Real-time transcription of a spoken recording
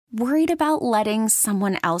Worried about letting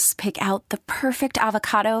someone else pick out the perfect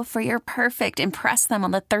avocado for your perfect impress them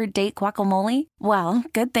on the third date guacamole? Well,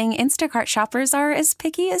 good thing Instacart shoppers are as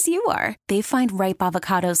picky as you are. They find ripe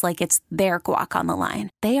avocados like it's their guac on the line.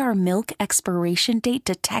 They are milk expiration date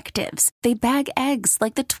detectives. They bag eggs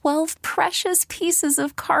like the 12 precious pieces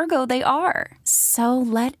of cargo they are. So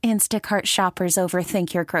let Instacart shoppers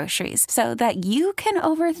overthink your groceries so that you can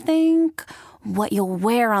overthink what you'll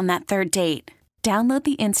wear on that third date. Download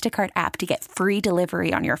the Instacart app to get free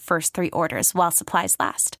delivery on your first 3 orders while supplies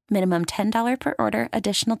last. Minimum $10 per order.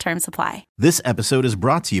 Additional terms apply. This episode is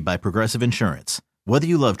brought to you by Progressive Insurance. Whether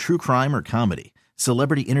you love true crime or comedy,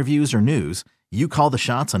 celebrity interviews or news, you call the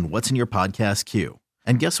shots on what's in your podcast queue.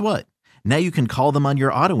 And guess what? Now you can call them on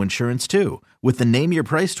your auto insurance too with the Name Your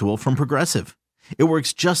Price tool from Progressive. It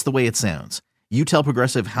works just the way it sounds. You tell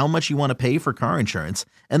Progressive how much you want to pay for car insurance,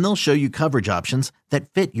 and they'll show you coverage options that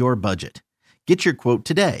fit your budget. Get your quote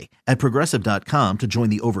today at Progressive.com to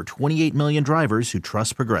join the over 28 million drivers who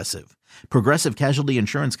trust Progressive. Progressive Casualty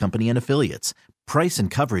Insurance Company and Affiliates. Price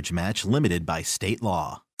and coverage match limited by state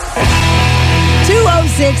law.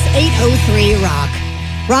 206-803-ROCK.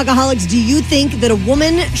 Rockaholics, do you think that a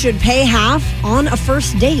woman should pay half on a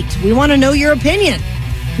first date? We want to know your opinion.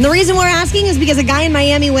 And the reason we're asking is because a guy in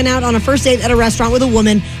Miami went out on a first date at a restaurant with a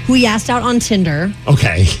woman who he asked out on Tinder.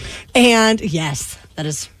 Okay. And yes, that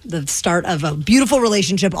is the start of a beautiful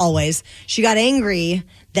relationship always. She got angry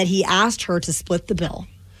that he asked her to split the bill.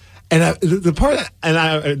 And the part,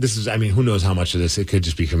 who knows how much of this, it could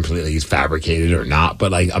just be completely fabricated or not.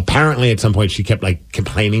 But like, apparently at some point she kept like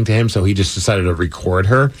complaining to him. So he just decided to record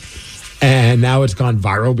her. And now it's gone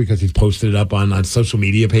viral because he's posted it up on social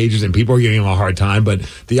media pages and people are giving him a hard time. But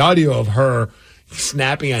the audio of her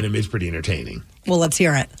snapping at him is pretty entertaining. Well, let's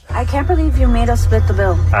hear it. I can't believe you made us split the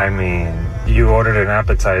bill. I mean, you ordered an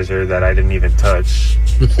appetizer that I didn't even touch.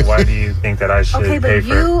 Why do you think that I should pay for it? Okay, but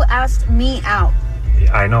you asked me out.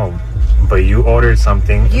 I know, but you ordered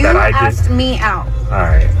something that I did. You asked me out. All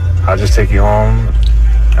right, I'll just take you home.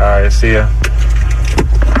 All right, see ya.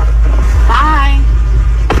 Bye.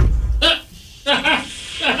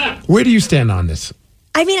 Where do you stand on this?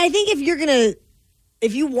 I mean, I think if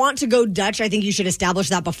you want to go Dutch, I think you should establish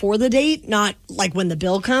that before the date, not like when the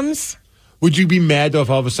bill comes. Would you be mad though if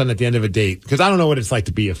all of a sudden at the end of a date? Because I don't know what it's like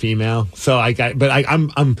to be a female. So I don't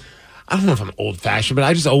know if I'm old fashioned, but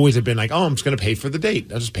I just always have been like, oh, I'm just going to pay for the date.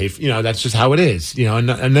 I'll just pay for, that's just how it is, and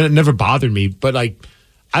then it never bothered me. But like,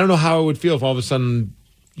 I don't know how it would feel if all of a sudden,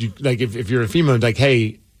 if you're a female, like,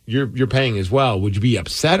 hey, you're paying as well. Would you be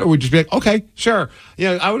upset or would you just be like, okay, sure?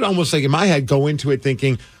 I would almost like in my head go into it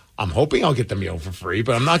thinking, I'm hoping I'll get the meal for free,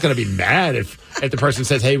 but I'm not going to be mad if the person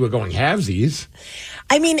says, hey, we're going halvesies.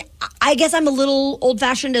 I mean, I guess I'm a little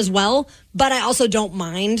old-fashioned as well, but I also don't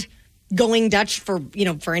mind going Dutch for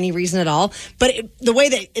any reason at all. But the way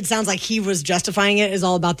that it sounds like he was justifying it is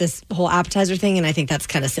all about this whole appetizer thing, and I think that's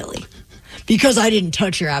kind of silly. Because I didn't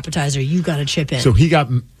touch your appetizer, you got to chip in. So he got,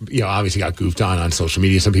 obviously got goofed on social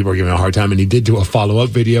media. Some people are giving him a hard time, and he did do a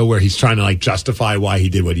follow-up video where he's trying to justify why he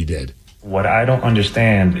did what he did. What I don't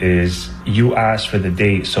understand is you asked for the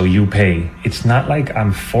date, so you pay. It's not like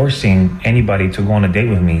I'm forcing anybody to go on a date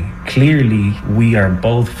with me. Clearly, we are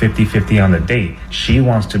both 50-50 on the date. She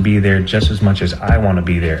wants to be there just as much as I want to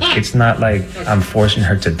be there. It's not like I'm forcing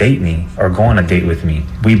her to date me or go on a date with me.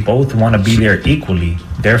 We both want to be there equally.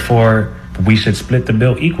 Therefore, we should split the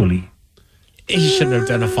bill equally. He shouldn't have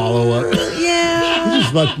done a follow-up.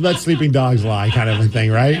 Yeah. Just let sleeping dogs lie kind of a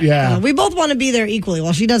thing, right? Yeah. We both want to be there equally.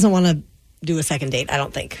 Well, she doesn't want to do a second date, I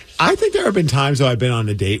don't think. I think there have been times, though, I've been on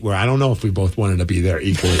a date where I don't know if we both wanted to be there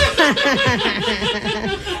equally.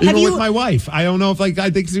 Even with my wife. I don't know if, I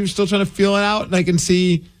think we were still trying to feel it out, and I can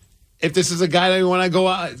see if this is a guy that I want to go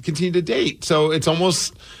out, continue to date. So it's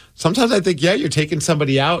almost, sometimes I think, you're taking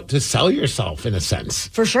somebody out to sell yourself, in a sense.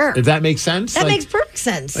 For sure. Does that make sense? That makes perfect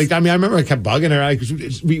sense. I remember I kept bugging her.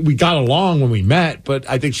 We got along when we met, but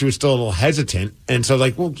I think she was still a little hesitant. And so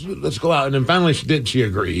well, let's go out. And then finally she did. She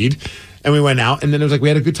agreed. And we went out, and then it was we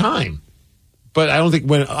had a good time. But I don't think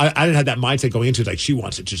I didn't have that mindset going into it, she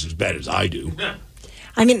wants it just as bad as I do.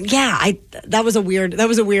 I mean, that was a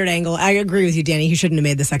weird angle. I agree with you, Danny. He shouldn't have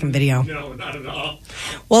made the second video. No, not at all.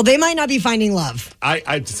 Well, they might not be finding love.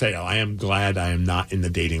 I'd say I am glad I am not in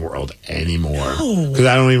the dating world anymore. Because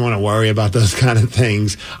I don't even want to worry about those kind of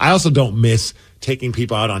things. I also don't miss taking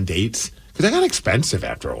people out on dates because they got expensive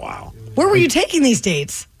after a while. Where were you taking these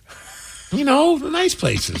dates? Nice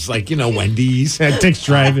places like, Wendy's. At Dick's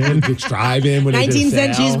Drive-In.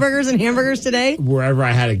 19-cent cheeseburgers and hamburgers today? Wherever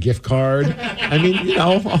I had a gift card. I mean, it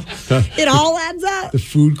all adds up. The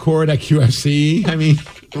food court at QFC. I mean.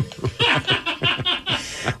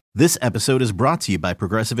 This episode is brought to you by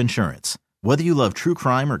Progressive Insurance. Whether you love true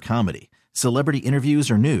crime or comedy, celebrity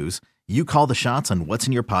interviews or news, you call the shots on what's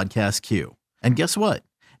in your podcast queue. And guess what?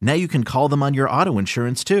 Now you can call them on your auto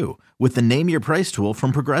insurance too with the Name Your Price tool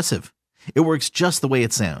from Progressive. It works just the way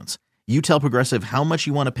it sounds. You tell Progressive how much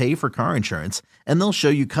you want to pay for car insurance, and they'll show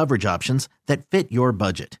you coverage options that fit your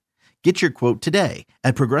budget. Get your quote today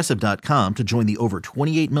at Progressive.com to join the over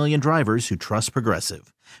 28 million drivers who trust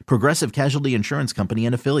Progressive. Progressive Casualty Insurance Company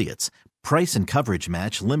and Affiliates. Price and coverage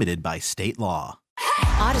match limited by state law.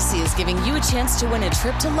 Odyssey is giving you a chance to win a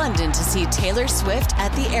trip to London to see Taylor Swift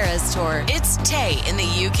at the Eras Tour. It's Tay in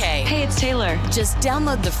the UK. Hey, it's Taylor. Just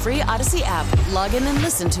download the free Odyssey app, log in and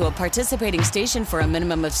listen to a participating station for a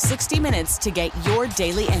minimum of 60 minutes to get your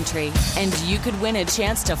daily entry. And you could win a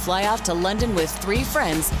chance to fly off to London with 3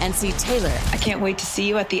 friends and see Taylor. I can't wait to see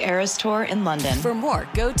you at the Eras Tour in London. For more,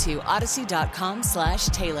 go to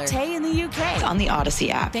odyssey.com/Taylor. Tay in the UK. On the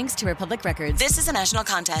Odyssey app. Thanks to Republic Records. This is a national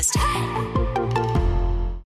contest.